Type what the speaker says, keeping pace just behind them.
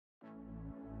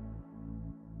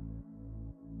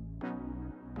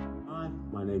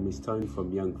my name is Tony from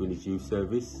Greenwich Youth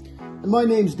Service. And my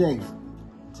name's Dave.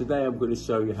 Today I'm going to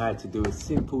show you how to do a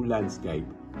simple landscape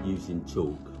using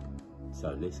chalk.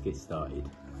 So let's get started.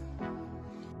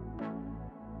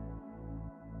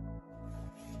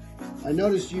 I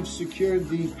noticed you've secured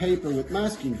the paper with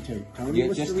masking tape, Tony. Yeah,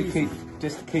 What's just the reason? to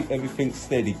keep everything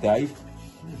steady, Dave.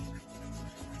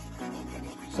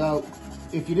 So,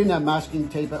 if you didn't have masking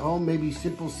tape at home, maybe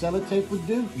simple sellotape would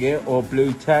do? Yeah, or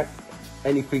blue tack,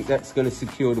 anything that's going to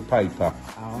secure the paper.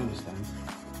 I understand.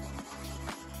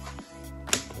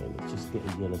 Okay, let's just get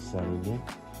a yellow cell in there.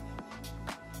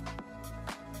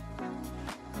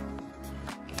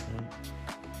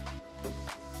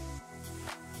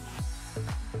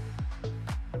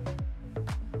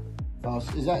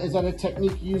 Is that a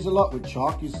technique you use a lot with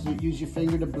chalk? Is to use your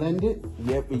finger to blend it?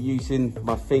 Yep, we're using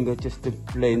my finger just to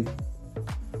blend.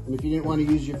 And if you didn't want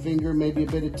to use your finger, maybe a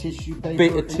bit of tissue paper?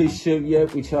 Bit of tissue, yeah,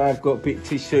 which I have got a bit of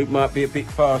tissue. Might be a bit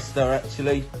faster,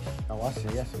 actually. Oh, I see,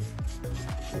 I see.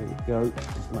 There we go.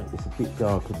 Just make this a bit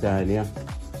darker down here.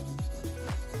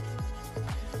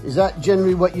 Is that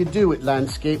generally what you do with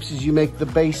landscapes, is you make the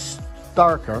base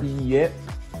darker? Yep.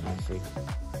 I see.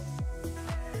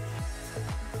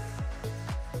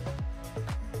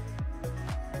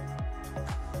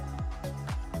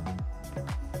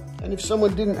 And if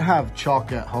someone didn't have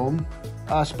chalk at home,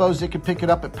 I suppose they could pick it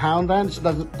up at Poundland.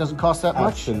 It doesn't cost that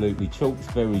much? Absolutely. Chalk's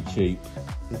very cheap.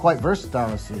 And quite versatile,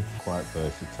 I see. Quite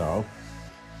versatile.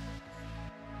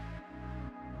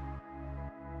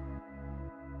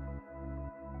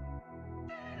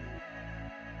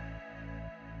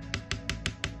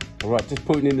 All right, just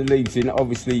putting in the leaves in.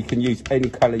 Obviously, you can use any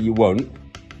colour you want.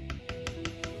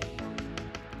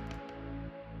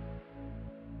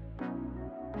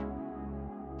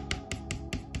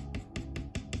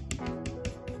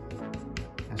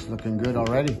 That's looking good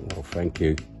already. Oh, thank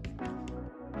you.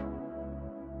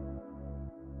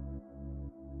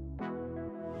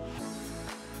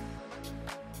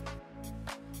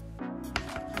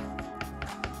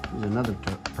 Here's another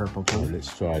purple Oh, tone.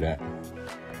 let's try that.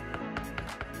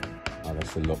 Oh,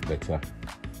 that's a lot better.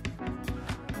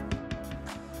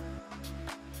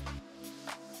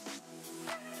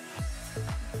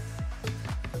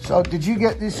 So, did you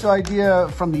get this idea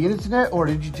from the internet, or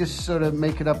did you just sort of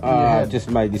make it up in your I head? just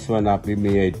made this one up in my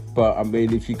head. But I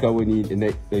mean, if you go on the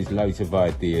internet, there's loads of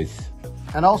ideas.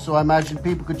 And also, I imagine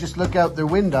people could just look out their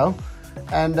window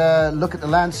and look at the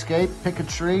landscape, pick a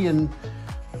tree, and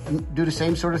do the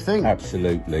same sort of thing.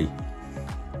 Absolutely.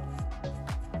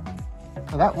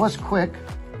 Well, that was quick.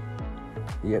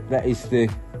 Yep, that is the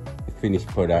finished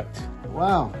product.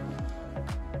 Wow.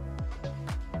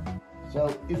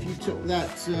 So if you took that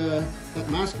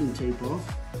masking tape off,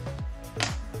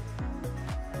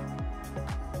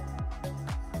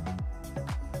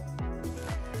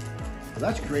 well,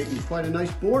 that's creating quite a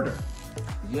nice border.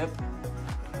 Yep.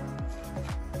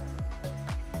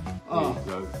 Oh,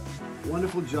 There you go.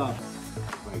 wonderful job.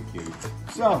 Thank you.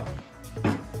 So,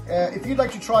 if you'd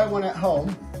like to try one at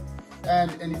home,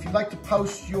 and if you'd like to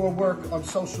post your work on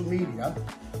social media,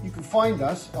 you can find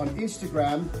us on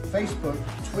Instagram, Facebook,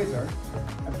 Twitter,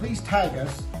 and please tag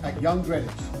us at Young Greenwich.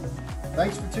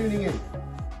 Thanks for tuning in.